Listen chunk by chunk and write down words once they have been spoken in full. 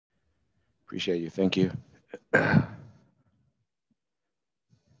Appreciate you. Thank you.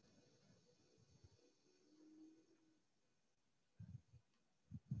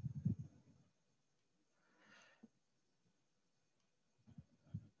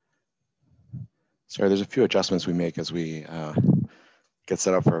 Sorry, there's a few adjustments we make as we get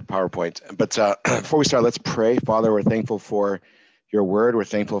set up for PowerPoint. But before we start, let's pray. Father, we're thankful for your word. We're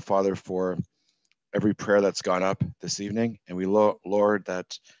thankful, Father, for every prayer that's gone up this evening. And we, Lord,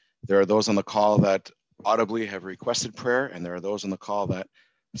 that there are those on the call that audibly have requested prayer, and there are those on the call that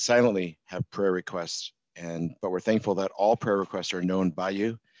silently have prayer requests. But we're thankful that all prayer requests are known by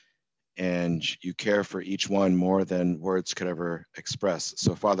you, and you care for each one more than words could ever express.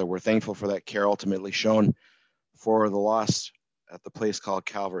 So, Father, we're thankful for that care ultimately shown for the lost at the place called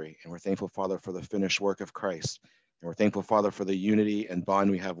Calvary. And we're thankful, Father, for the finished work of Christ. And we're thankful, Father, for the unity and bond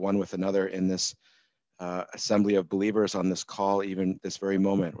we have one with another in this assembly of believers on this call, even this very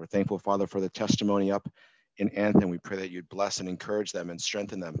moment. We're thankful, Father, for the testimony up in Anthem. We pray that you'd bless and encourage them and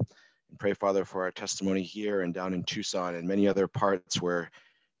strengthen them. And pray, Father, for our testimony here and down in Tucson and many other parts where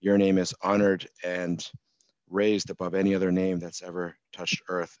your name is honored and raised above any other name that's ever touched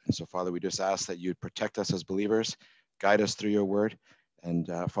earth. And so, Father, we just ask that you'd protect us as believers, guide us through your word, and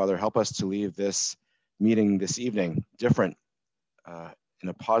Father, help us to leave this meeting this evening different in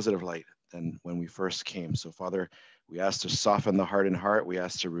a positive light than when we first came. So, Father, we ask to soften the heart and heart. We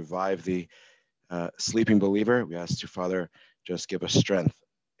ask to revive the sleeping believer. We ask to, Father, just give us strength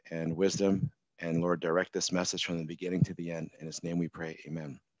and wisdom, and Lord, direct this message from the beginning to the end. In his name we pray,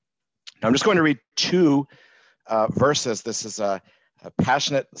 amen. Now, I'm just going to read two verses. This is a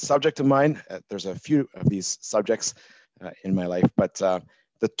passionate subject of mine. There's a few of these subjects in my life, but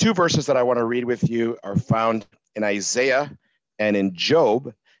the two verses that I want to read with you are found in Isaiah and in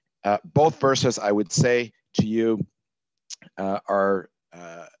Job. Both verses, I would say to you, are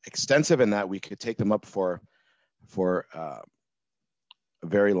extensive in that we could take them up for a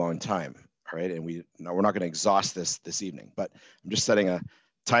very long time. All right, and we're not going to exhaust this evening, but I'm just setting a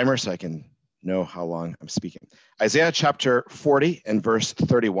timer so I can know how long I'm speaking. Isaiah chapter 40 and verse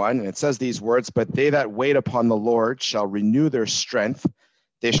 31, and it says these words, "But they that wait upon the Lord shall renew their strength.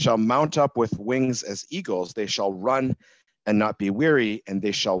 They shall mount up with wings as eagles. They shall run and not be weary, and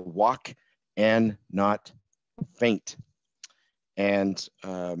they shall walk and not faint." And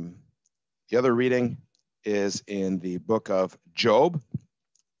the other reading is in the book of Job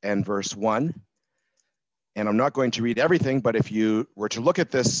and verse 1. And I'm not going to read everything, but if you were to look at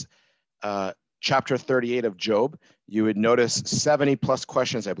this chapter 38 of Job, you would notice 70 plus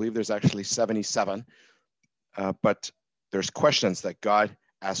questions. I believe there's actually 77, but there's questions that God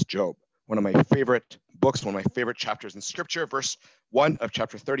asked Job. One of my favorite books, one of my favorite chapters in scripture, verse 1 of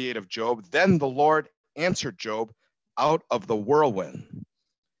chapter 38 of Job. "Then the Lord answered Job out of the whirlwind."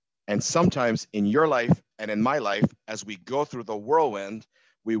 And sometimes in your life and in my life, as we go through the whirlwind,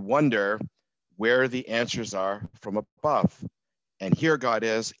 we wonder where the answers are from above. And here God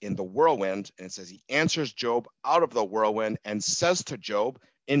is in the whirlwind, and it says he answers Job out of the whirlwind and says to Job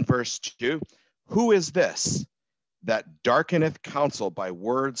in verse 2, "Who is this that darkeneth counsel by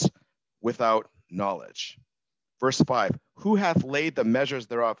words without knowledge?" Verse 5, "Who hath laid the measures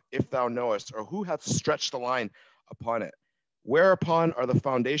thereof, if thou knowest, or who hath stretched the line upon it? Whereupon are the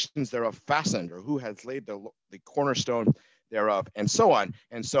foundations thereof fastened, or who has laid the cornerstone thereof?" And so on.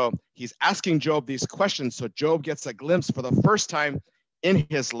 And so he's asking Job these questions. So Job gets a glimpse for the first time in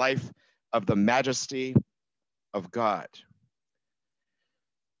his life of the majesty of God.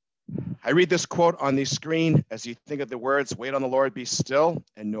 I read this quote on the screen as you think of the words, "Wait on the Lord, be still,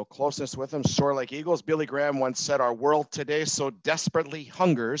 and know closeness with him, soar like eagles." Billy Graham once said, "Our world today so desperately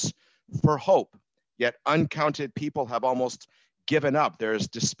hungers for hope, yet uncounted people have almost given up. There is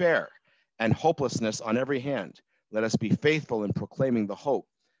despair and hopelessness on every hand. Let us be faithful in proclaiming the hope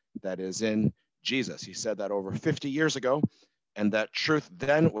that is in Jesus." He said that over 50 years ago, and that truth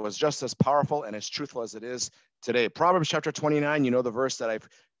then was just as powerful and as truthful as it is today. Proverbs chapter 29, you know the verse that I've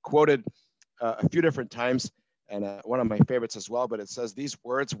quoted a few different times, and one of my favorites as well, but it says these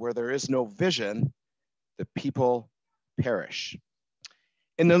words, "Where there is no vision, the people perish."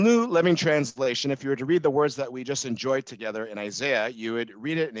 In the New Living Translation, if you were to read the words that we just enjoyed together in Isaiah, you would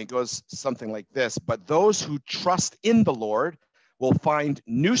read it and it goes something like this: "But those who trust in the Lord will find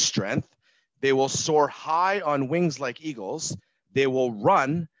new strength. They will soar high on wings like eagles. They will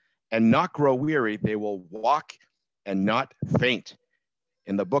run and not grow weary. They will walk and not faint."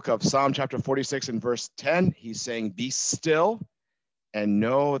 In the book of Psalm chapter 46 and verse 10, he's saying, "Be still and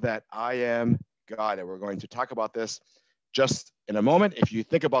know that I am God." And we're going to talk about this just in a moment. If you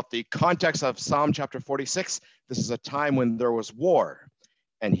think about the context of Psalm chapter 46, this is a time when there was war.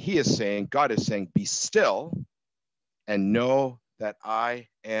 And he is saying, God is saying, be still and know that I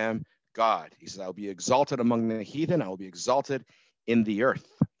am God. He says, I will be exalted among the heathen. I will be exalted in the earth.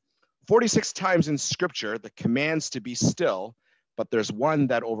 46 times in scripture, the commands to be still, but there's one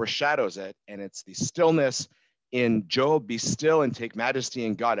that overshadows it, and it's the stillness in Job, be still and take majesty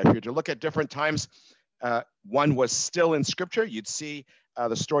in God. If you were to look at different times, one was still in scripture, you'd see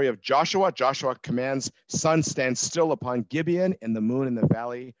the story of Joshua. Joshua commands, sun, stand still upon Gibeon, and the moon in the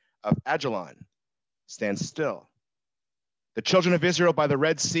valley of Ajalon. Stand still. The children of Israel by the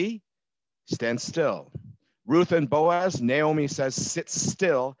Red Sea, stand still. Ruth and Boaz, Naomi says, sit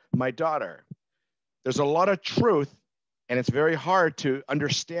still, my daughter. There's a lot of truth, and it's very hard to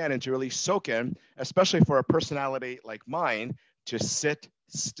understand and to really soak in, especially for a personality like mine, to sit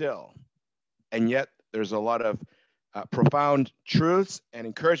still. And yet there's a lot of profound truths and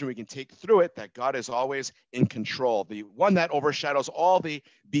encouragement we can take through it, that God is always in control. The one that overshadows all the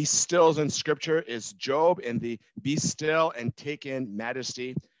be stills in scripture is Job, and the be still and take in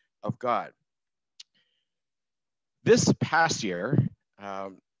majesty of God. This past year,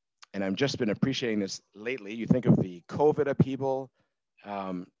 and I've just been appreciating this lately, you think of the COVID upheaval,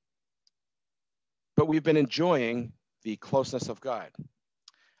 but we've been enjoying the closeness of God.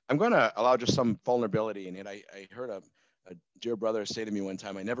 I'm going to allow just some vulnerability in it. I heard a dear brother say to me one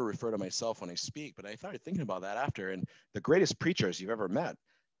time, I never refer to myself when I speak, but I started thinking about that after, and the greatest preachers you've ever met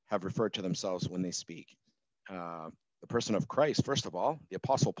have referred to themselves when they speak. The person of Christ, first of all, the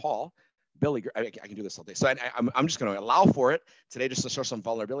Apostle Paul, Billy, I can do this all day. So I'm just going to allow for it today just to show some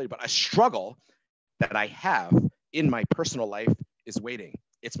vulnerability, but a struggle that I have in my personal life is waiting.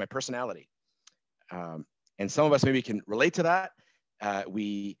 It's my personality. And some of us maybe can relate to that.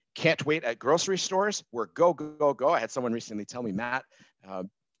 We can't wait at grocery stores. We're go, go, go. I had someone recently tell me, Matt,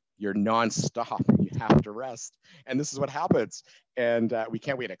 you're nonstop. You have to rest. And this is what happens. And we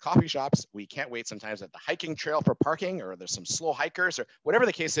can't wait at coffee shops. We can't wait sometimes at the hiking trail for parking, or there's some slow hikers, or whatever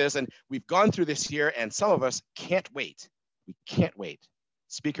the case is. And we've gone through this year, and some of us can't wait. We can't wait,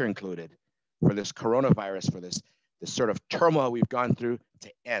 speaker included, for this coronavirus, for this sort of turmoil we've gone through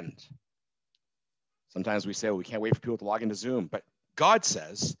to end. Sometimes we say, well, we can't wait for people to log into Zoom. But God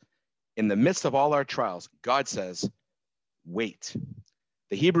says, in the midst of all our trials, God says, wait.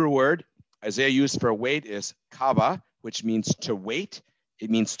 The Hebrew word Isaiah used for wait is kava, which means to wait. It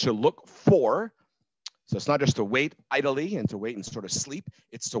means to look for. So it's not just to wait idly and to wait and sort of sleep.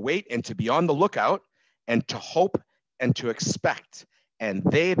 It's to wait and to be on the lookout and to hope and to expect. And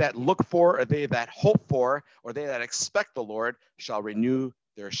they that look for, or they that hope for, or they that expect the Lord shall renew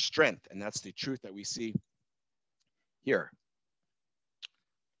their strength. And that's the truth that we see here.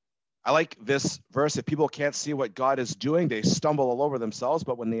 I like this verse. If people can't see what God is doing, they stumble all over themselves.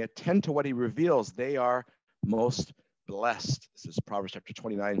 But when they attend to what he reveals, they are most blessed. This is Proverbs chapter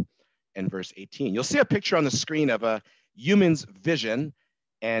 29 and verse 18. You'll see a picture on the screen of a human's vision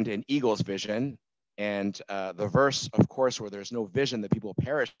and an eagle's vision. And the verse, of course, where there's no vision, the people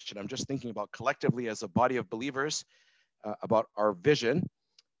perish. And I'm just thinking about collectively as a body of believers about our vision,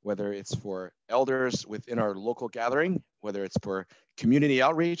 whether it's for elders within our local gathering, whether it's for community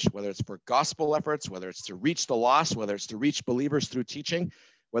outreach, whether it's for gospel efforts, whether it's to reach the lost, whether it's to reach believers through teaching,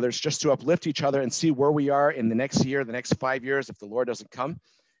 whether it's just to uplift each other and see where we are in the next year, the next 5 years, if the Lord doesn't come.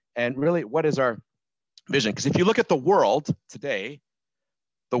 And really, what is our vision? Because if you look at the world today,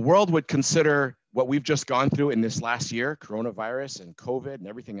 the world would consider what we've just gone through in this last year, coronavirus and COVID and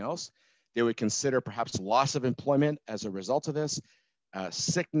everything else. They would consider perhaps loss of employment as a result of this.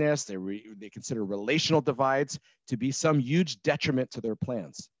 Sickness, they consider relational divides to be some huge detriment to their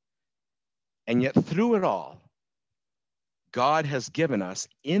plans. And yet through it all, God has given us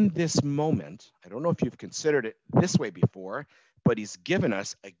in this moment, I don't know if you've considered it this way before, but he's given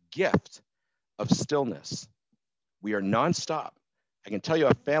us a gift of stillness. We are nonstop. I can tell you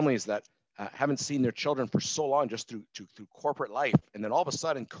of families that haven't seen their children for so long just through corporate life. And then all of a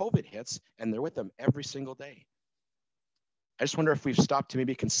sudden COVID hits and they're with them every single day. I just wonder if we've stopped to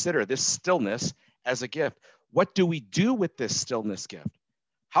maybe consider this stillness as a gift. What do we do with this stillness gift?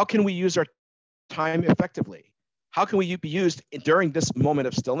 How can we use our time effectively? How can we be used during this moment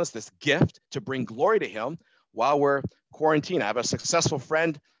of stillness, this gift, to bring glory to him while we're quarantined? I have a successful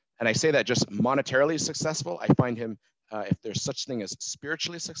friend, and I say that just monetarily successful. I find him, if there's such thing as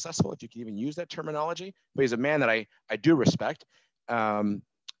spiritually successful, if you can even use that terminology, but he's a man that I do respect. And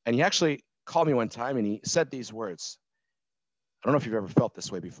he actually called me one time and he said these words. I don't know if you've ever felt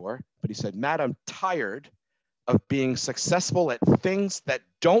this way before, but he said, Matt, I'm tired of being successful at things that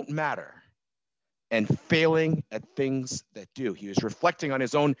don't matter and failing at things that do. He was reflecting on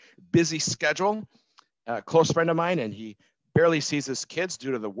his own busy schedule, a close friend of mine, and he barely sees his kids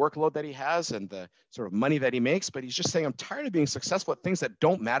due to the workload that he has and the sort of money that he makes, but he's just saying, I'm tired of being successful at things that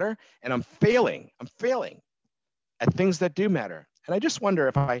don't matter, and I'm failing at things that do matter. And I just wonder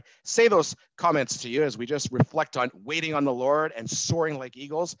if I say those comments to you as we just reflect on waiting on the Lord and soaring like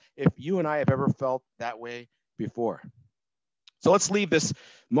eagles, if you and I have ever felt that way before. So let's leave this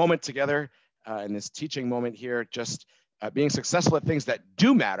moment together in this teaching moment here, just being successful at things that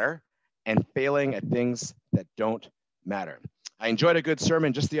do matter and failing at things that don't matter. I enjoyed a good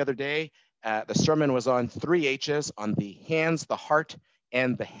sermon just the other day. The sermon was on 3 H's, on the hands, the heart,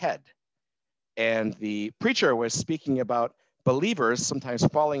 and the head. And the preacher was speaking about believers sometimes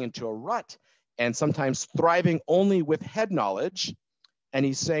falling into a rut and sometimes thriving only with head knowledge. And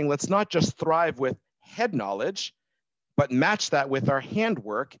he's saying, let's not just thrive with head knowledge, but match that with our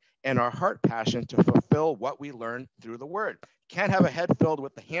handwork and our heart passion to fulfill what we learn through the word. Can't have a head filled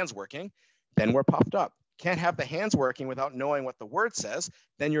with the hands working, then we're puffed up. Can't have the hands working without knowing what the word says,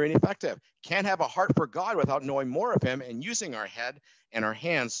 then you're ineffective. Can't have a heart for God without knowing more of him and using our head and our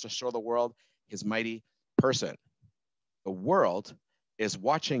hands to show the world his mighty person. The world is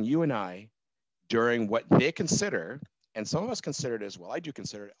watching you and I during what they consider, and some of us consider it as well, I do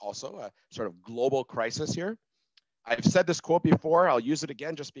consider it also a sort of global crisis here. I've said this quote before, I'll use it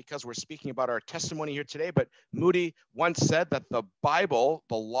again just because we're speaking about our testimony here today, but Moody once said that the Bible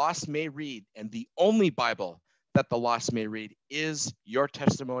the lost may read, and the only Bible that the lost may read, is your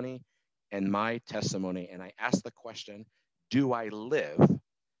testimony and my testimony. And I ask the question, do I live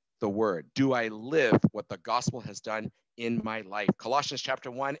the word? Do I live what the gospel has done in my life? Colossians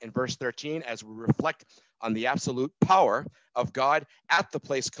chapter 1 and verse 13, as we reflect on the absolute power of God at the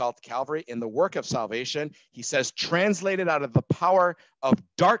place called Calvary in the work of salvation, he says, translated out of the power of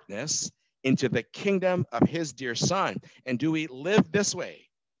darkness into the kingdom of his dear son. And do we live this way?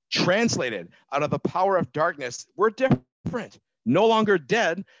 Translated out of the power of darkness, we're different. No longer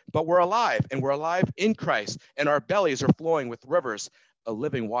dead, but we're alive, and we're alive in Christ, and our bellies are flowing with rivers of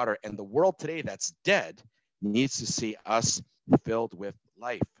living water. And the world today that's dead needs to see us filled with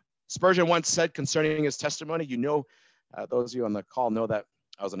life. Spurgeon once said concerning his testimony, those of you on the call know that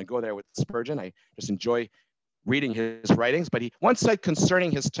I was going to go there with Spurgeon. I just enjoy reading his writings, but he once said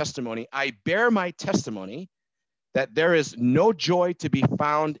concerning his testimony, I bear my testimony that there is no joy to be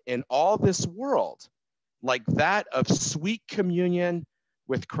found in all this world like that of sweet communion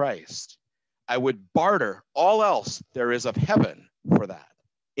with Christ. I would barter all else there is of heaven for that.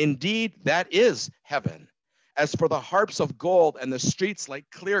 Indeed, that is heaven. As for the harps of gold and the streets like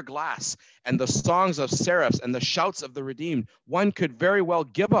clear glass and the songs of seraphs and the shouts of the redeemed, one could very well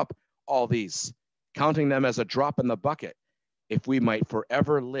give up all these, counting them as a drop in the bucket, if we might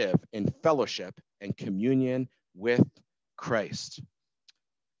forever live in fellowship and communion with Christ.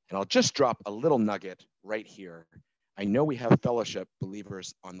 And I'll just drop a little nugget right here. I know we have fellowship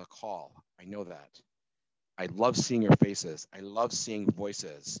believers on the call. I know that. I love seeing your faces. I love seeing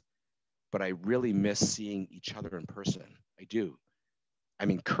voices, but I really miss seeing each other in person. I do. I'm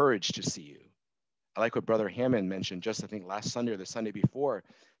encouraged to see you. I like what Brother Hammond mentioned just, I think, last Sunday or the Sunday before,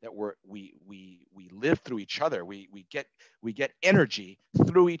 that we live through each other. We get energy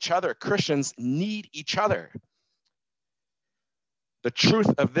through each other. Christians need each other. The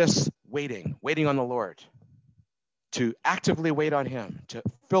truth of this waiting on the Lord, to actively wait on him, to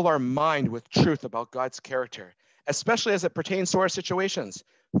fill our mind with truth about God's character, especially as it pertains to our situations.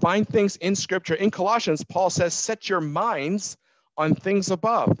 Find things in Scripture. In Colossians, Paul says, set your minds on things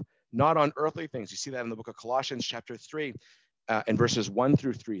above, not on earthly things. You see that in the book of Colossians chapter 3 and verses 1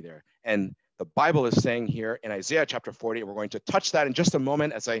 through 3 there. And the Bible is saying here in Isaiah chapter 40, and we're going to touch that in just a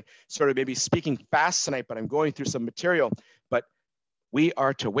moment as I sort of maybe speaking fast tonight, but I'm going through some material. But we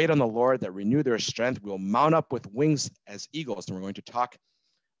are to wait on the Lord that renew their strength. We'll mount up with wings as eagles, and we're going to talk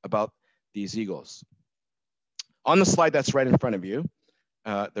about these eagles. On the slide that's right in front of you,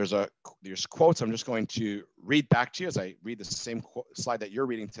 there's quotes. I'm just going to read back to you as I read the same slide that you're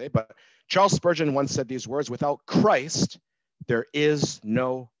reading today. But Charles Spurgeon once said these words, without Christ, there is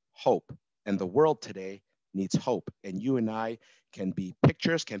no hope. And the world today needs hope. And you and I can be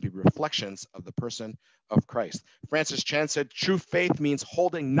pictures, can be reflections of the person of Christ. Francis Chan said, true faith means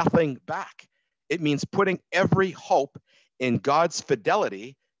holding nothing back. It means putting every hope in God's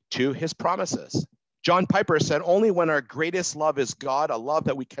fidelity to his promises. John Piper said, only when our greatest love is God, a love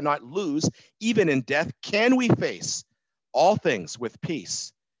that we cannot lose, even in death, can we face all things with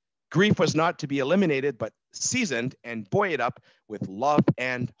peace. Grief was not to be eliminated, but seasoned and buoyed up with love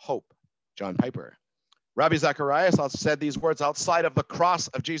and hope. John Piper. Rabbi Zacharias also said these words, outside of the cross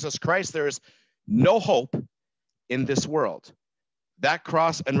of Jesus Christ, there is no hope in this world. That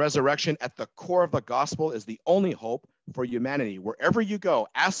cross and resurrection at the core of the gospel is the only hope for humanity. Wherever you go,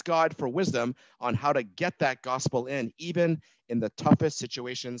 ask God for wisdom on how to get that gospel in, even in the toughest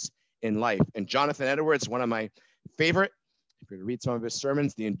situations in life. And Jonathan Edwards, one of my favorite, if you read some of his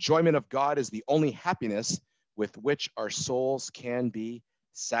sermons, the enjoyment of God is the only happiness with which our souls can be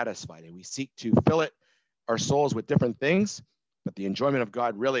satisfied. And we seek to fill it, our souls, with different things, but the enjoyment of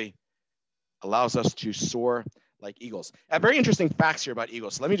God really allows us to soar like eagles. Very interesting facts here about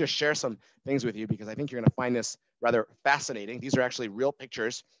eagles. So let me just share some things with you because I think you're going to find this rather fascinating. These are actually real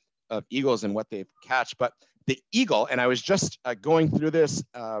pictures of eagles and what they catch. But the eagle, and I was just going through this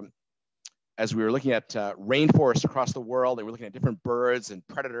as we were looking at rainforests across the world, and we're looking at different birds and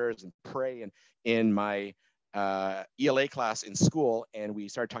predators and prey, and in my ELA class in school, and we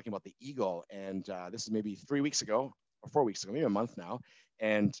started talking about the eagle. And this is maybe 3 weeks ago or 4 weeks ago, maybe a month now.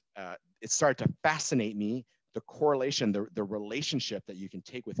 And it started to fascinate me, the correlation, the relationship that you can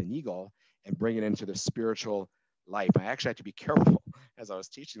take with an eagle and bring it into the spiritual life. I actually had to be careful as I was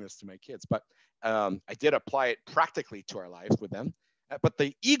teaching this to my kids, but I did apply it practically to our lives with them. But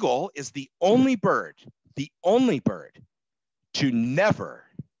the eagle is the only bird to never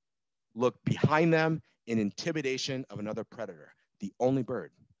look behind them in intimidation of another predator. The only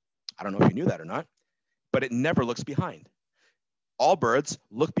bird. I don't know if you knew that or not, but it never looks behind. All birds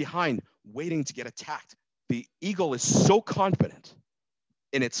look behind, waiting to get attacked. The eagle is so confident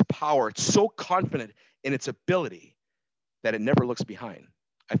in its power, it's so confident in its ability that it never looks behind.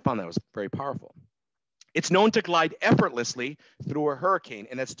 I found that was very powerful. It's known to glide effortlessly through a hurricane,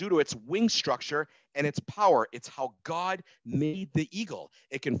 and that's due to its wing structure and its power. It's how God made the eagle.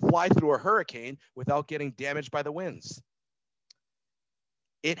 It can fly through a hurricane without getting damaged by the winds.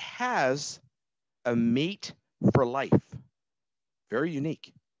 It has a mate for life. Very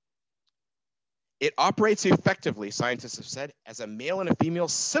unique. It operates effectively, scientists have said, as a male and a female,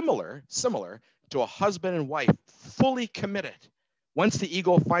 similar to a husband and wife, fully committed. Once the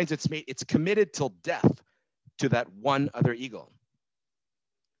eagle finds its mate, it's committed till death to that one other eagle.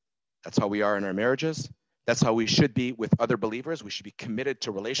 That's how we are in our marriages. That's how we should be with other believers. We should be committed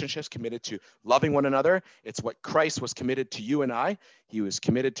to relationships, committed to loving one another. It's what Christ was committed to you and I. He was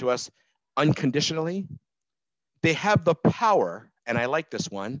committed to us unconditionally. They have the power, and I like this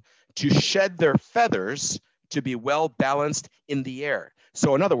one, to shed their feathers to be well balanced in the air.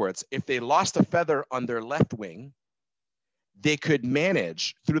 So in other words, if they lost a feather on their left wing, they could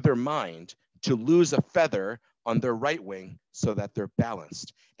manage through their mind to lose a feather on their right wing so that they're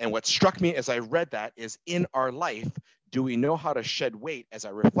balanced. And what struck me as I read that is, in our life, do we know how to shed weight? As I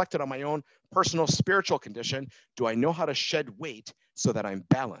reflected on my own personal spiritual condition, do I know how to shed weight so that I'm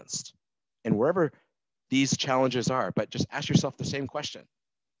balanced? And wherever these challenges are, but just ask yourself the same question.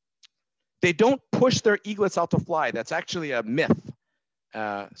 They don't push their eaglets out to fly. That's actually a myth.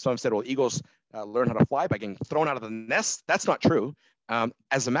 Some said, well, eagles learn how to fly by getting thrown out of the nest. That's not true.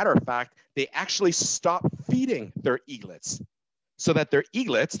 As a matter of fact, they actually stop feeding their eaglets so that their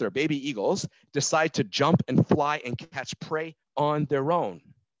eaglets, their baby eagles, decide to jump and fly and catch prey on their own.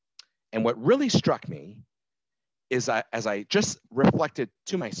 And what really struck me is as I just reflected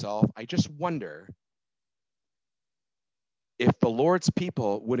to myself, I just wonder if the Lord's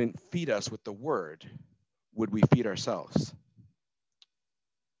people wouldn't feed us with the word, would we feed ourselves?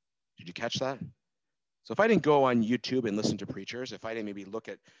 Did you catch that? So if I didn't go on YouTube and listen to preachers, if I didn't maybe look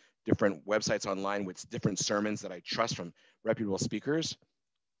at different websites online with different sermons that I trust from reputable speakers,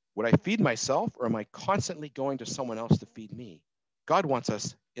 would I feed myself, or am I constantly going to someone else to feed me? God wants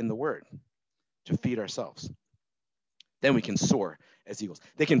us in the word to feed ourselves. Then we can soar as eagles.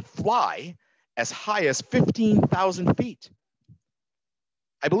 They can fly as high as 15,000 feet.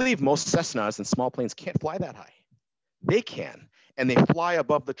 I believe most Cessnas and small planes can't fly that high. They can, and they fly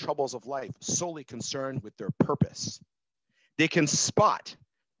above the troubles of life, solely concerned with their purpose. They can spot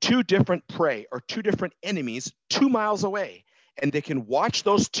two different prey or two different enemies 2 miles away, and they can watch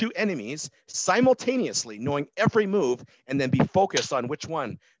those two enemies simultaneously, knowing every move, and then be focused on which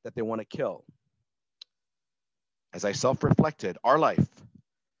one that they want to kill. As I self-reflected, our life,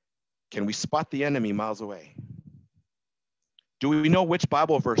 can we spot the enemy miles away? Do we know which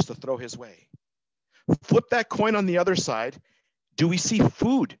Bible verse to throw his way? Flip that coin on the other side. Do we see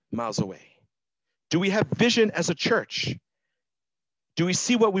food miles away? Do we have vision as a church? Do we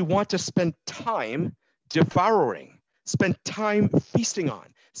see what we want to spend time devouring, spend time feasting on,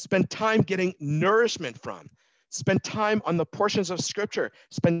 spend time getting nourishment from, spend time on the portions of scripture,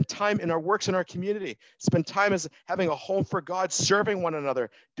 spend time in our works in our community, spend time as having a home for God, serving one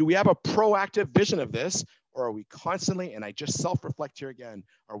another? Do we have a proactive vision of this? Or are we constantly, and I just self-reflect here again,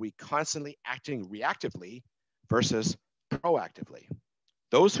 are we constantly acting reactively versus proactively?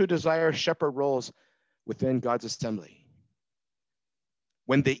 Those who desire shepherd roles within God's assembly.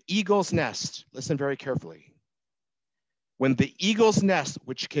 When the eagle's nest, listen very carefully, when the eagle's nest,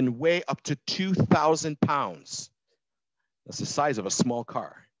 which can weigh up to 2,000 pounds, that's the size of a small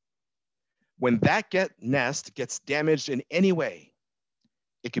car, when that nest gets damaged in any way,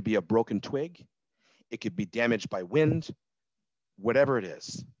 it could be a broken twig, it could be damaged by wind, whatever it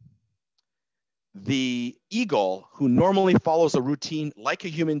is. The eagle, who normally follows a routine like a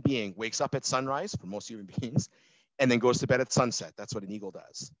human being, wakes up at sunrise for most human beings, and then goes to bed at sunset. That's what an eagle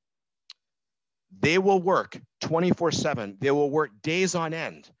does. They will work 24/7. They will work days on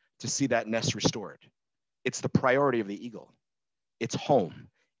end to see that nest restored. It's the priority of the eagle. It's home.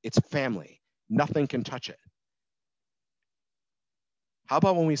 It's family. Nothing can touch it. How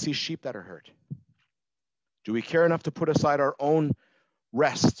about when we see sheep that are hurt? Do we care enough to put aside our own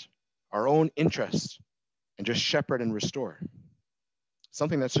rest, our own interest, and just shepherd and restore?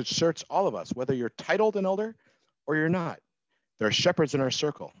 Something that should search all of us, whether you're titled an elder or you're not. There are shepherds in our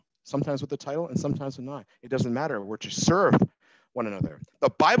circle, sometimes with the title and sometimes with not. It doesn't matter. We're to serve one another. The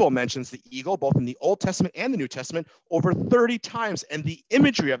Bible mentions the eagle, both in the Old Testament and the New Testament, over 30 times. And the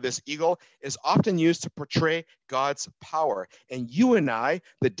imagery of this eagle is often used to portray God's power. And you and I,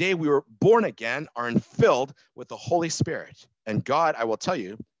 the day we were born again, are filled with the Holy Spirit. And God, I will tell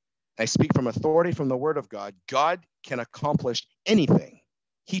you, I speak from authority from the word of God, God can accomplish anything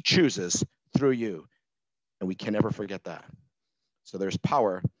he chooses through you. And we can never forget that. So there's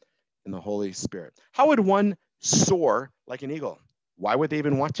power in the Holy Spirit. How would one soar like an eagle? Why would they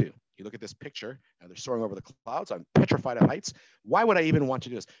even want to? You look at this picture, and they're soaring over the clouds. I'm petrified of heights. Why would I even want to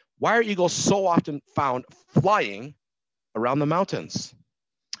do this? Why are eagles so often found flying around the mountains?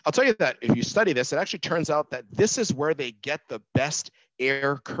 I'll tell you that if you study this, it actually turns out that this is where they get the best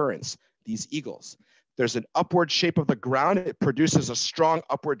air currents, these eagles. There's an upward shape of the ground. It produces a strong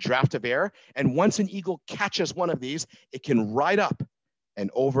upward draft of air. And once an eagle catches one of these, it can ride up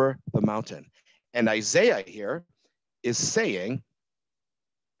and over the mountain. And Isaiah here is saying,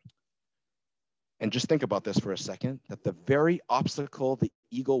 and just think about this for a second, that the very obstacle the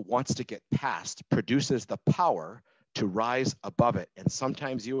eagle wants to get past produces the power to rise above it. And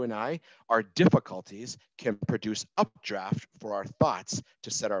sometimes you and I, our difficulties can produce updraft for our thoughts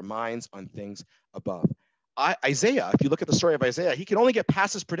to set our minds on things above. Isaiah, if you look at the story of Isaiah, he can only get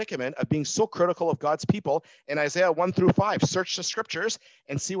past his predicament of being so critical of God's people in Isaiah 1-5. Search the scriptures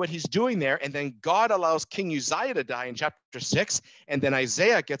and see what he's doing there. And then God allows King Uzziah to die in chapter 6. And then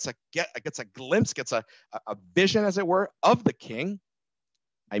Isaiah gets a glimpse, gets a vision, as it were, of the king.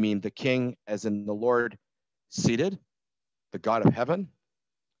 I mean, the king as in the Lord seated, the God of heaven.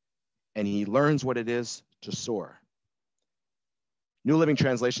 And he learns what it is to soar. New Living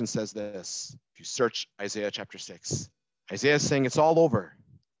Translation says this. If you search Isaiah chapter 6, Isaiah is saying, it's all over.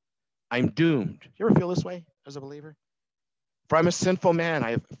 I'm doomed. You ever feel this way as a believer? For I'm a sinful man.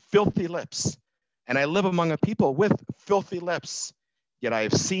 I have filthy lips, and I live among a people with filthy lips. Yet I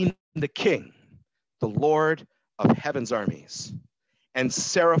have seen the King, the Lord of heaven's armies. And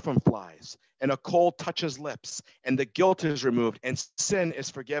seraphim flies, and a coal touches lips, and the guilt is removed, and sin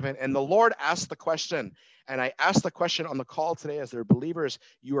is forgiven. And the Lord asked the question, and I asked the question on the call today, as they're believers,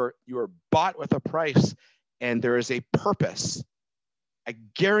 you are bought with a price, and there is a purpose, a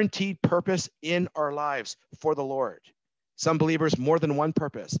guaranteed purpose in our lives for the Lord. Some believers, more than one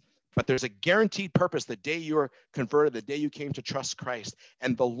purpose, but there's a guaranteed purpose the day you are converted, the day you came to trust Christ.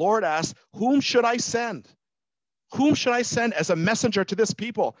 And the Lord asked, whom should I send? Whom should I send as a messenger to this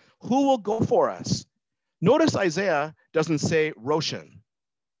people? Who will go for us? Notice Isaiah doesn't say Roshan.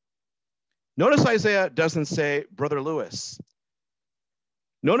 Notice Isaiah doesn't say Brother Lewis.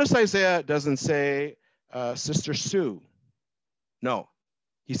 Notice Isaiah doesn't say Sister Sue. No,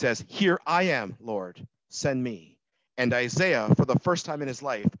 he says, here I am, Lord, send me. And Isaiah, for the first time in his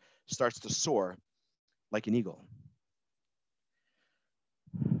life, starts to soar like an eagle.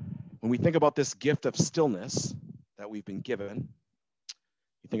 When we think about this gift of stillness that we've been given,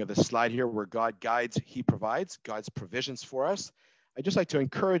 you think of this slide here where God guides, he provides, God's provisions for us. I'd just like to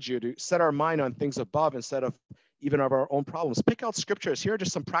encourage you to set our mind on things above instead of even of our own problems. Pick out scriptures. Here are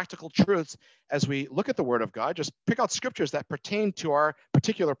just some practical truths as we look at the word of God. Just pick out scriptures that pertain to our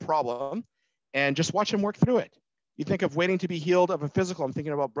particular problem and just watch him work through it. You think of waiting to be healed of a physical. I'm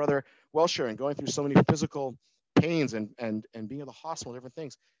thinking about Brother Welcher and going through so many physical pains and being in the hospital, different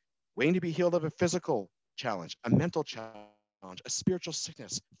things. Waiting to be healed of a physical challenge, a mental challenge, a spiritual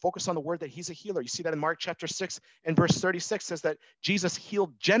sickness. Focus on the word that he's a healer. You see that in Mark chapter 6 and verse 36 says that Jesus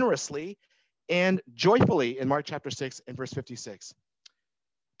healed generously and joyfully in Mark chapter 6 and verse 56.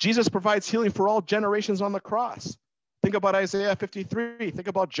 Jesus provides healing for all generations on the cross. Think about Isaiah 53. Think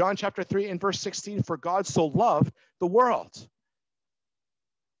about John chapter 3 and verse 16. For God so loved the world.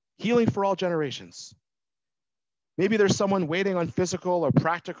 Healing for all generations. Maybe there's someone waiting on physical or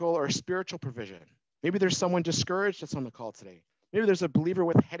practical or spiritual provision. Maybe there's someone discouraged that's on the call today. Maybe there's a believer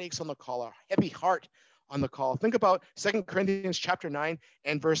with headaches on the call, a heavy heart on the call. Think about 2 Corinthians chapter 9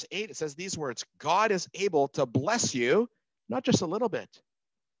 and verse 8. It says these words, God is able to bless you, not just a little bit,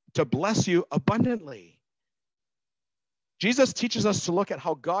 to bless you abundantly. Jesus teaches us to look at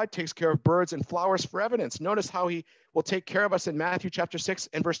how God takes care of birds and flowers for evidence. Notice how he will take care of us in Matthew chapter 6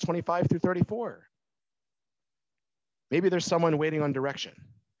 and verse 25 through 34. Maybe there's someone waiting on direction.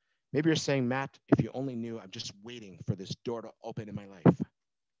 Maybe you're saying, Matt, if you only knew, I'm just waiting for this door to open in my life.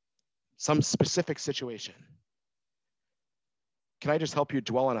 Some specific situation. Can I just help you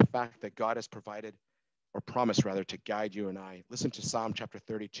dwell on a fact that God has provided, or promised rather, to guide you and I? Listen to Psalm chapter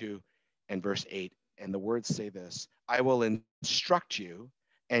 32 and verse 8. And the words say this, I will instruct you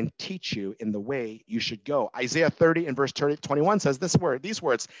and teach you in the way you should go. Isaiah 30 and verse 21 says these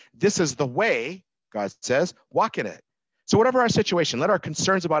words, this is the way, God says, walk in it. So whatever our situation, let our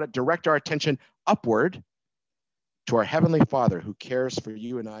concerns about it direct our attention upward to our Heavenly Father who cares for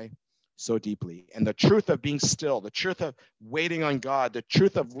you and I so deeply. And the truth of being still, the truth of waiting on God, the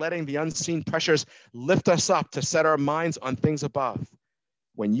truth of letting the unseen pressures lift us up to set our minds on things above.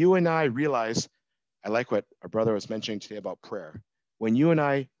 When you and I realize, I like what our brother was mentioning today about prayer. When you and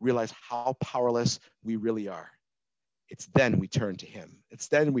I realize how powerless we really are, it's then we turn to him. It's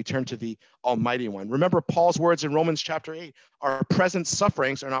then we turn to the Almighty One. Remember Paul's words in Romans chapter 8, our present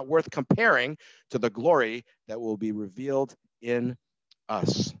sufferings are not worth comparing to the glory that will be revealed in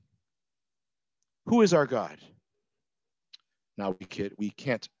us. Who is our God? Now we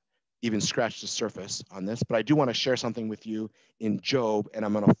can't even scratch the surface on this, but I do want to share something with you in Job, and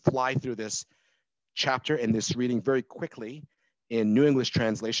I'm going to fly through this chapter and this reading very quickly in New English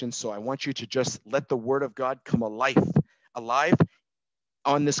translation. So I want you to just let the word of God come alive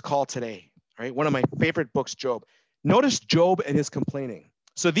on this call today. All right. One of my favorite books, Job. Notice Job and his complaining.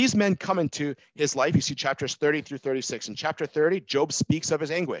 So these men come into his life. You see chapters 30 through 36. In chapter 30, Job speaks of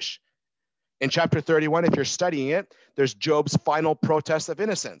his anguish. In chapter 31, if you're studying it, there's Job's final protest of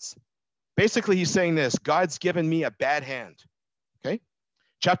innocence. Basically, he's saying this, God's given me a bad hand. Okay.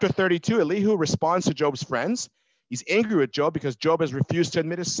 Chapter 32, Elihu responds to Job's friends. He's angry with Job because Job has refused to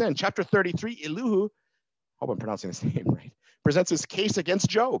admit his sin. Chapter 33, Elihu, hope I'm pronouncing his name right, presents his case against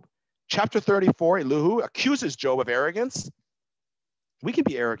Job. Chapter 34, Elihu accuses Job of arrogance. We can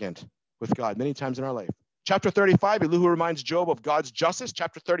be arrogant with God many times in our life. Chapter 35, Elihu reminds Job of God's justice.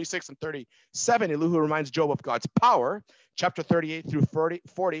 Chapter 36 and 37, Elihu reminds Job of God's power. Chapter 38 through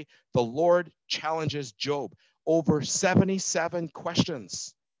 40, the Lord challenges Job. Over 77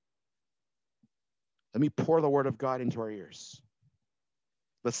 questions. Let me pour the word of God into our ears.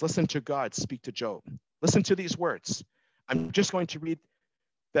 Let's listen to God speak to Job. Listen to these words. I'm just going to read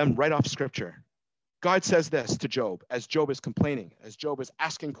them right off scripture. God says this to Job as Job is complaining, as Job is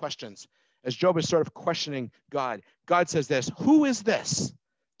asking questions, as Job is sort of questioning God. God says this, who is this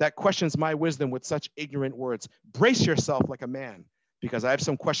that questions my wisdom with such ignorant words? Brace yourself like a man, because I have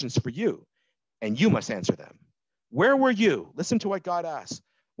some questions for you, and you must answer them. Where were you? Listen to what God asks.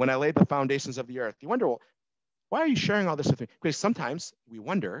 When I laid the foundations of the earth. You wonder, well, why are you sharing all this with me? Because sometimes we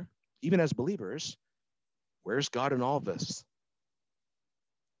wonder, even as believers, where's God in all of this?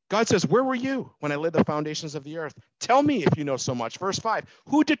 God says, where were you when I laid the foundations of the earth? Tell me if you know so much. Verse 5,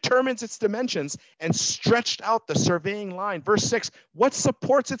 who determines its dimensions and stretched out the surveying line? Verse 6, what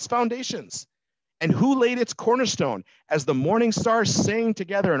supports its foundations? And who laid its cornerstone? As the morning stars sang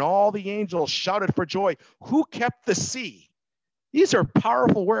together and all the angels shouted for joy, who kept the sea? These are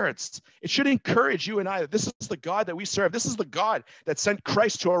powerful words. It should encourage you and I that this is the God that we serve. This is the God that sent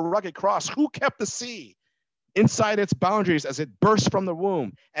Christ to a rugged cross. Who kept the sea inside its boundaries as it burst from the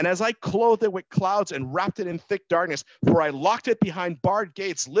womb? And as I clothed it with clouds and wrapped it in thick darkness, for I locked it behind barred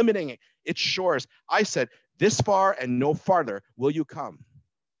gates, limiting its shores, I said, this far and no farther will you come.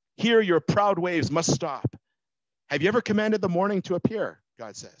 Here your proud waves must stop. Have you ever commanded the morning to appear,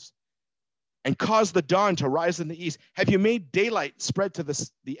 God says, and caused the dawn to rise in the east? Have you made daylight spread to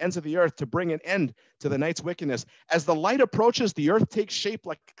the ends of the earth to bring an end to the night's wickedness? As the light approaches, the earth takes shape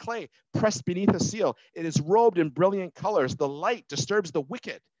like clay pressed beneath a seal. It is robed in brilliant colors. The light disturbs the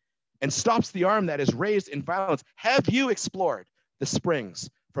wicked and stops the arm that is raised in violence. Have you explored the springs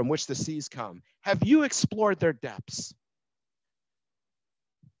from which the seas come? Have you explored their depths?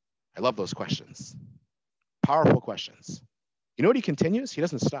 I love those questions. Powerful questions. You know what he continues? He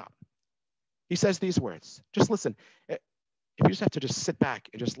doesn't stop. He says these words. Just listen. If you just have to just sit back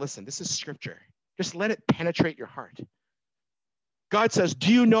and just listen, this is scripture. Just let it penetrate your heart. God says,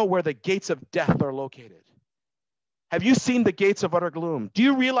 do you know where the gates of death are located? Have you seen the gates of utter gloom? Do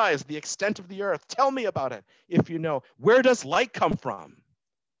you realize the extent of the earth? Tell me about it if you know. Where does light come from?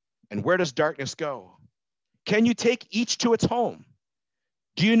 And where does darkness go? Can you take each to its home?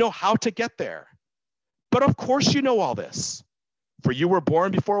 Do you know how to get there? But of course you know all this, for you were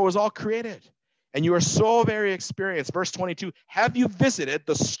born before it was all created, and you are so very experienced. Verse 22, have you visited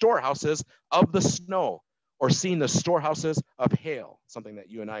the storehouses of the snow or seen the storehouses of hail? Something that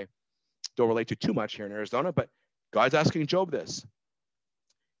you and I don't relate to too much here in Arizona, but God's asking Job this.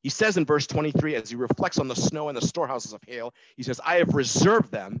 He says in verse 23, as he reflects on the snow and the storehouses of hail, he says, I have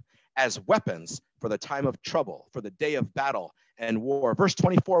reserved them as weapons for the time of trouble, for the day of battle and war. Verse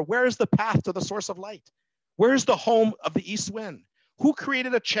 24, where is the path to the source of light? Where is the home of the east wind? Who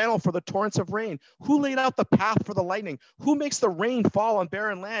created a channel for the torrents of rain? Who laid out the path for the lightning? Who makes the rain fall on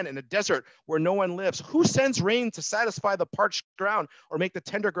barren land in a desert where no one lives? Who sends rain to satisfy the parched ground or make the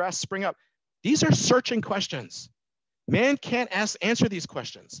tender grass spring up? These are searching questions. Man can't answer these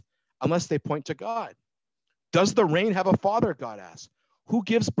questions unless they point to God. Does the rain have a father, God asks? Who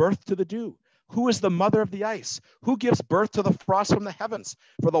gives birth to the dew? Who is the mother of the ice? Who gives birth to the frost from the heavens?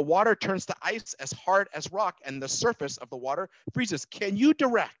 For the water turns to ice as hard as rock, and the surface of the water freezes. Can you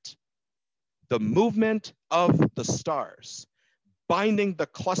direct the movement of the stars, binding the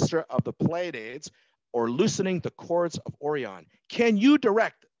cluster of the Pleiades, or loosening the cords of Orion? Can you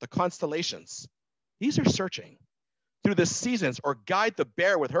direct the constellations? These are searching. Through the seasons, or guide the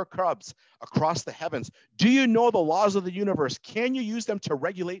bear with her cubs across the heavens? Do you know the laws of the universe? Can you use them to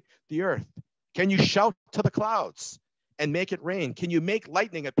regulate the earth? Can you shout to the clouds and make it rain? Can you make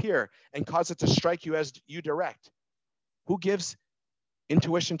lightning appear and cause it to strike you as you direct? Who gives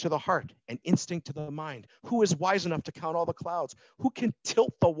intuition to the heart and instinct to the mind? Who is wise enough to count all the clouds? Who can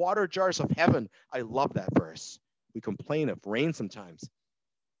tilt the water jars of heaven? I love that verse. We complain of rain sometimes.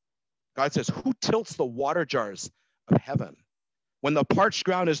 God says, who tilts the water jars of heaven? When the parched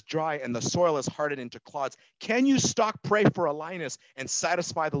ground is dry and the soil is hardened into clods, can you stalk prey for a lioness and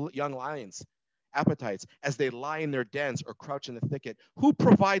satisfy the young lions' appetites as they lie in their dens or crouch in the thicket? Who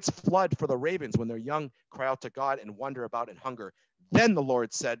provides flood for the ravens when their young cry out to God and wander about in hunger? Then the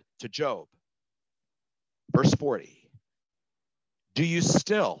Lord said to Job, verse 40, do you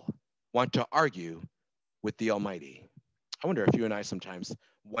still want to argue with the Almighty? I wonder if you and I sometimes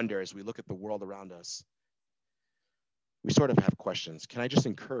wonder as we look at the world around us, we sort of have questions. Can I just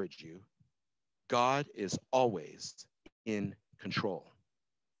encourage you? God is always in control.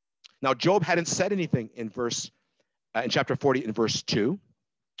 Now, Job hadn't said anything in chapter 40 in verse 2,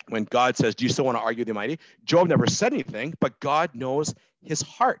 when God says, do you still want to argue with the Almighty? Job never said anything, but God knows his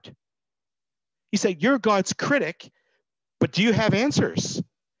heart. He said, you're God's critic, but do you have answers?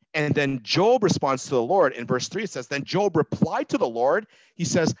 And then Job responds to the Lord. In verse 3, it says, then Job replied to the Lord. He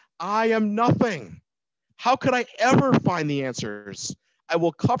says, I am nothing. How could I ever find the answers? I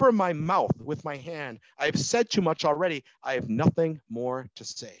will cover my mouth with my hand. I have said too much already. I have nothing more to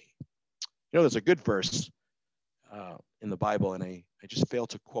say. You know, there's a good verse in the Bible, and I just fail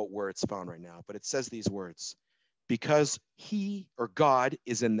to quote where it's found right now, but it says these words, because he or God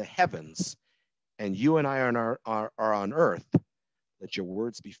is in the heavens and you and I are on earth, let your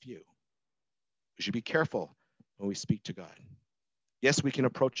words be few. We should be careful when we speak to God. Yes, we can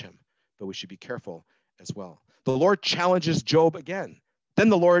approach him, but we should be careful as well. The Lord challenges Job again. Then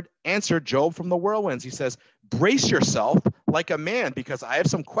the Lord answered Job from the whirlwinds. He says, brace yourself like a man, because I have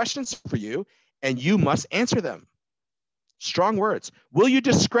some questions for you, and you must answer them. Strong words. Will you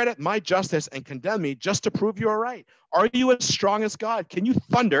discredit my justice and condemn me just to prove you are right? Are you as strong as God? Can you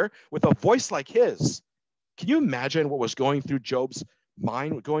thunder with a voice like his? Can you imagine what was going through Job's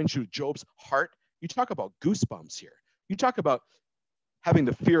mind, going through Job's heart? You talk about goosebumps here. You talk about having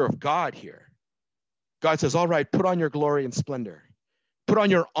the fear of God here. God says, all right, put on your glory and splendor. Put on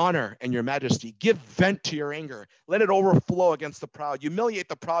your honor and your majesty. Give vent to your anger. Let it overflow against the proud. Humiliate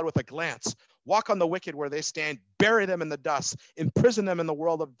the proud with a glance. Walk on the wicked where they stand. Bury them in the dust. Imprison them in the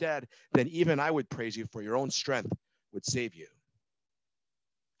world of dead. Then even I would praise you, for your own strength would save you.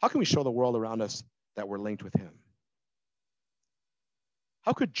 How can we show the world around us that we're linked with him?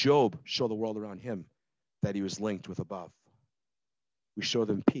 How could Job show the world around him that he was linked with above? We show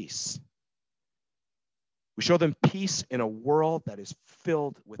them peace. We show them peace in a world that is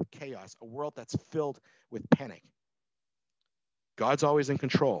filled with chaos, a world that's filled with panic. God's always in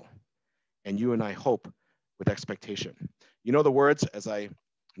control, and you and I hope with expectation. You know the words, as I'm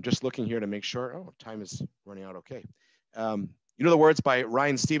just looking here to make sure, time is running out, okay. You know the words by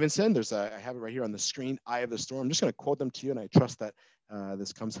Ryan Stevenson. I have it right here on the screen, Eye of the Storm. I'm just going to quote them to you, and I trust that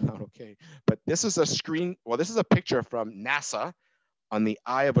this comes out okay. But this is a screen, well, this is a picture from NASA on the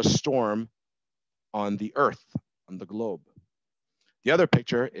eye of a storm on the Earth, on the globe. The other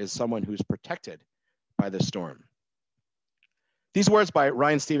picture is someone who's protected by the storm. These words by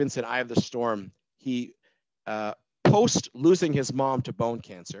Ryan Stevenson, Eye of the Storm, he post losing his mom to bone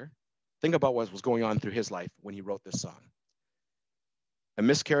cancer, think about what was going on through his life when he wrote this song. A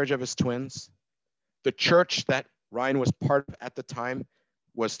miscarriage of his twins. The church that Ryan was part of at the time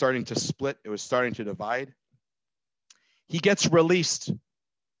was starting to split. It was starting to divide. He gets released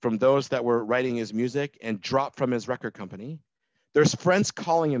from those that were writing his music and dropped from his record company. There's friends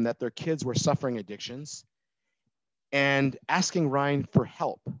calling him that their kids were suffering addictions and asking Ryan for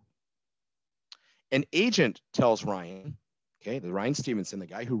help. An agent tells Ryan, okay, the Ryan Stevenson, the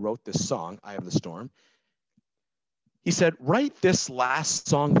guy who wrote this song, Eye of the Storm, he said, write this last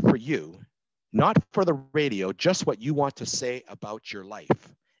song for you, not for the radio, just what you want to say about your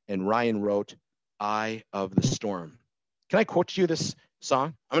life. And Ryan wrote, Eye of the Storm. Can I quote to you this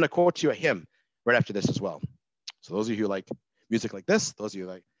song? I'm going to quote to you a hymn right after this as well. So those of you who like music like this, those of you who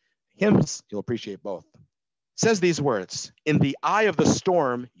like hymns, you'll appreciate both. It says these words, in the eye of the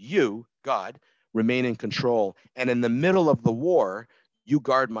storm, you, God, remain in control. And in the middle of the war, you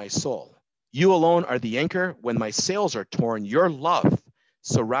guard my soul. You alone are the anchor when my sails are torn. Your love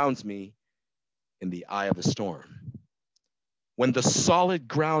surrounds me in the eye of the storm. When the solid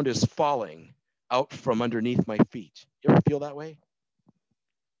ground is falling out from underneath my feet. You ever feel that way?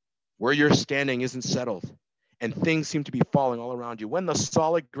 Where you're standing isn't settled and things seem to be falling all around you. When the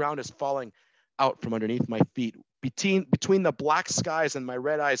solid ground is falling out from underneath my feet, between the black skies and my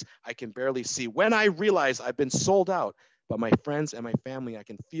red eyes, I can barely see. When I realize I've been sold out by my friends and my family, I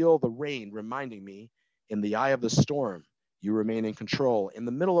can feel the rain reminding me, in the eye of the storm, you remain in control. In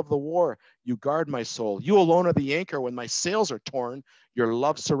the middle of the war, you guard my soul. You alone are the anchor when my sails are torn. Your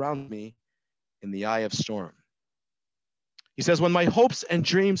love surrounds me in the eye of storm. He says, when my hopes and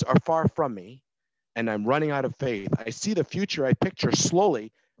dreams are far from me and I'm running out of faith, I see the future I picture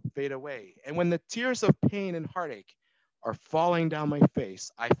slowly fade away. And when the tears of pain and heartache are falling down my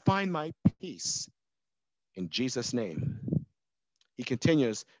face, I find my peace in Jesus' name. He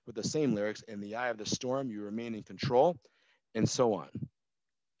continues with the same lyrics, in the eye of the storm, you remain in control, and so on.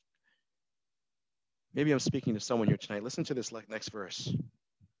 Maybe I'm speaking to someone here tonight. Listen to this next verse.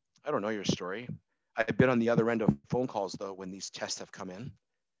 I don't know your story. I've been on the other end of phone calls, though, when these tests have come in.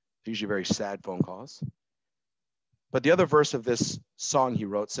 They're usually very sad phone calls. But the other verse of this song he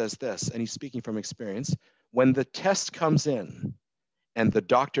wrote says this, and he's speaking from experience. When the test comes in and the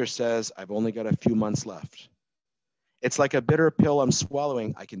doctor says, I've only got a few months left, it's like a bitter pill I'm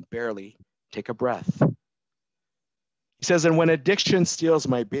swallowing. I can barely take a breath. He says, and when addiction steals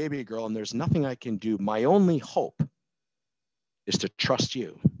my baby girl and there's nothing I can do, my only hope is to trust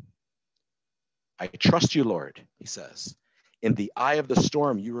you. I trust you, Lord, he says. In the eye of the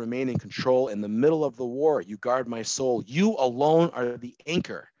storm, you remain in control. In the middle of the war, you guard my soul. You alone are the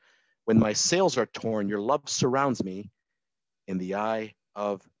anchor. When my sails are torn, your love surrounds me in the eye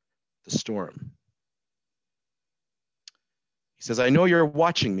of the storm. He says, I know you're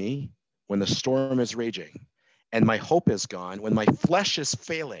watching me when the storm is raging and my hope is gone. When my flesh is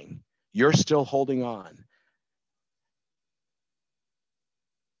failing, you're still holding on.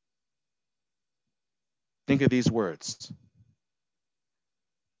 Think of these words.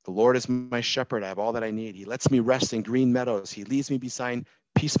 The Lord is my shepherd. I have all that I need. He lets me rest in green meadows. He leads me beside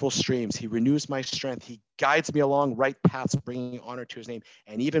peaceful streams. He renews my strength. He guides me along right paths, bringing honor to his name.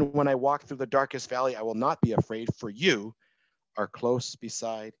 And even when I walk through the darkest valley, I will not be afraid, for you are close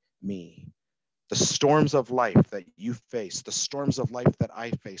beside me. The storms of life that you face, the storms of life that I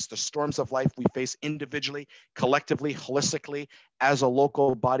face, the storms of life we face individually, collectively, holistically, as a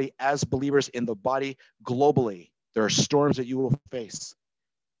local body, as believers in the body, globally. There are storms that you will face.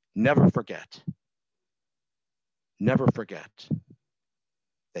 Never forget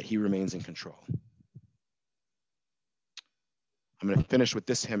that he remains in control. I'm going to finish with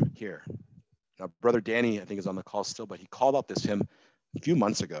this hymn here. Now, Brother Danny, I think, is on the call still, but he called out this hymn a few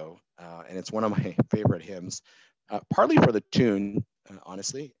months ago, and it's one of my favorite hymns, partly for the tune,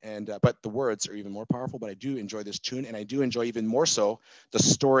 honestly, but the words are even more powerful. But I do enjoy this tune, and I do enjoy even more so the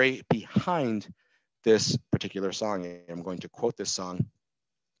story behind this particular song. And I'm going to quote this song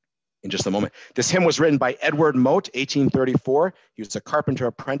in just a moment. This hymn was written by Edward Mote, 1834. He was a carpenter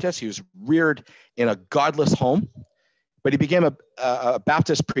apprentice. He was reared in a godless home, but he became a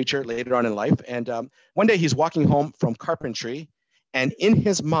Baptist preacher later on in life. And one day he's walking home from carpentry, and in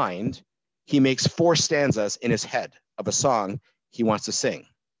his mind, he makes 4 stanzas in his head of a song he wants to sing.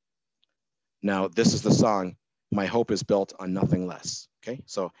 Now, this is the song my hope is built on nothing less. Okay,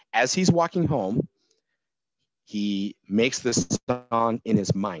 so as he's walking home, he makes this song in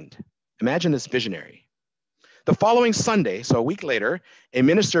his mind. Imagine this visionary. The following Sunday, so a week later, a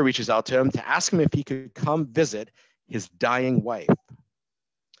minister reaches out to him to ask him if he could come visit his dying wife.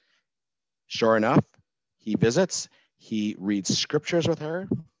 Sure enough, he visits, he reads scriptures with her.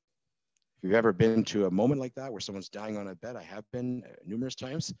 If you've ever been to a moment like that where someone's dying on a bed, I have been numerous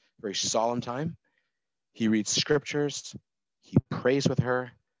times, very solemn time. He reads scriptures, he prays with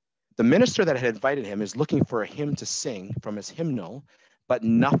her. The minister that had invited him is looking for a hymn to sing from his hymnal, but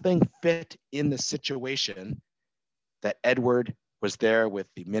nothing fit in the situation that Edward was there with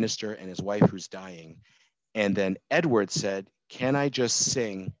the minister and his wife who's dying. And then Edward said, "Can I just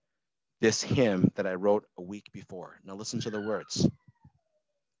sing this hymn that I wrote a week before?" Now listen to the words.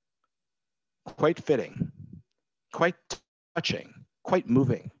 Quite fitting, quite touching, quite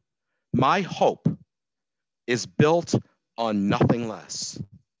moving. My hope is built on nothing less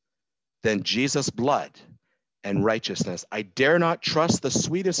than Jesus' blood and righteousness. I dare not trust the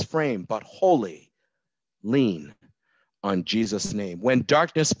sweetest frame, but wholly lean on Jesus' name. When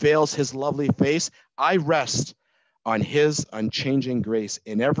darkness veils his lovely face, I rest on his unchanging grace.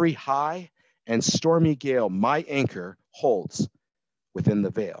 In every high and stormy gale, my anchor holds within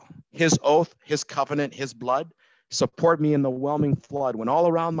the veil. His oath, his covenant, his blood support me in the whelming flood. When all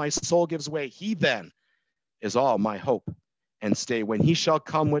around my soul gives way, he then is all my hope and stay. When he shall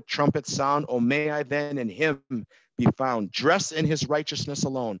come with trumpet sound, oh, may I then in him be found, dressed in his righteousness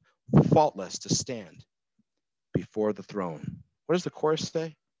alone, faultless to stand before the throne. What does the chorus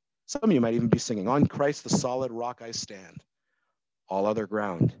say? Some of you might even be singing, on Christ the solid rock I stand. All other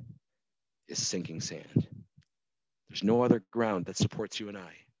ground is sinking sand. There's no other ground that supports you and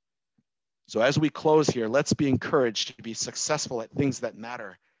I. So as we close here, let's be encouraged to be successful at things that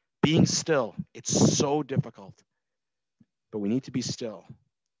matter. Being still, it's so difficult, but we need to be still.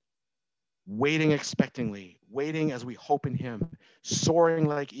 Waiting expectantly, waiting as we hope in him, soaring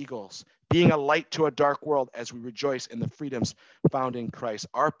like eagles, being a light to a dark world as we rejoice in the freedoms found in Christ.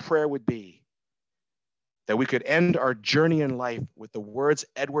 Our prayer would be that we could end our journey in life with the words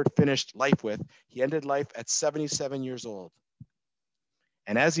Edward finished life with. He ended life at 77 years old.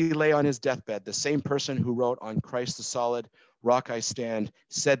 And as he lay on his deathbed, the same person who wrote on Christ the solid rock I stand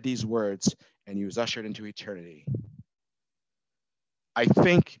said these words, and he was ushered into eternity. I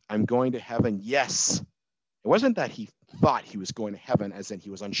think I'm going to heaven. Yes. It wasn't that he thought he was going to heaven as in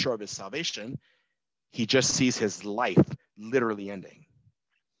he was unsure of his salvation. He just sees his life literally ending.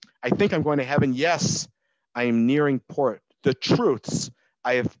 I think I'm going to heaven. Yes, I am nearing port. The truths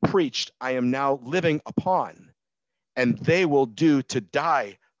I have preached, I am now living upon, and they will do to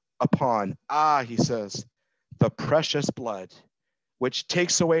die upon. Ah, he says, the precious blood, which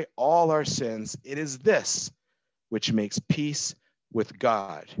takes away all our sins. It is this which makes peace with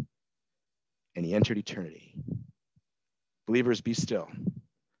God. And he entered eternity. Believers, be still.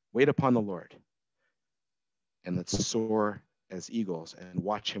 Wait upon the Lord. And let's soar as eagles and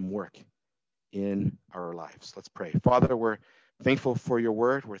watch him work in our lives. Let's pray. Father, we're thankful for your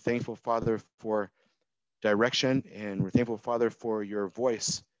word. We're thankful, Father, for direction. And we're thankful, Father, for your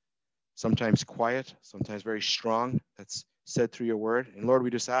voice, sometimes quiet, sometimes very strong, that's said through your word. And Lord, we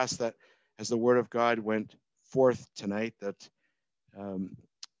just ask that as the word of God went forth tonight, that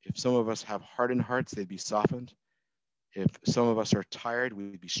if some of us have hardened hearts, they'd be softened. If some of us are tired,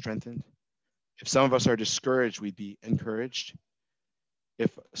 we'd be strengthened. If some of us are discouraged, we'd be encouraged.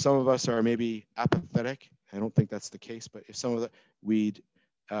 If some of us are maybe apathetic, I don't think that's the case, but if some of we'd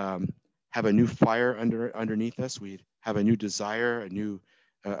have a new fire underneath us, we'd have a new desire, a new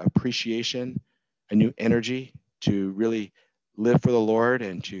appreciation, a new energy to really live for the Lord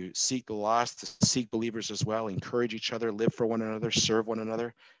and to seek the lost, to seek believers as well, encourage each other, live for one another, serve one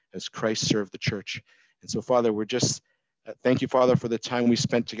another as Christ served the church. And so, Father, we're just thank you, Father, for the time we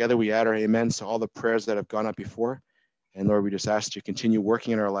spent together. We add our amens to all the prayers that have gone up before. And Lord, we just ask you to continue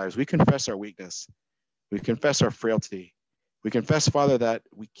working in our lives. We confess our weakness. We confess our frailty. We confess, Father, that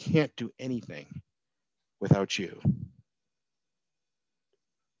we can't do anything without you.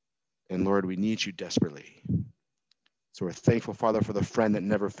 And Lord, we need you desperately. So we're thankful, Father, for the friend that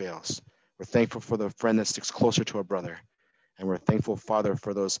never fails. We're thankful for the friend that sticks closer to a brother. And we're thankful, Father,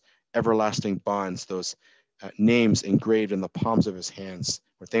 for those everlasting bonds, those names engraved in the palms of his hands.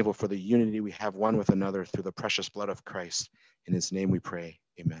 We're thankful for the unity we have one with another through the precious blood of Christ. In his name we pray.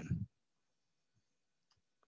 Amen.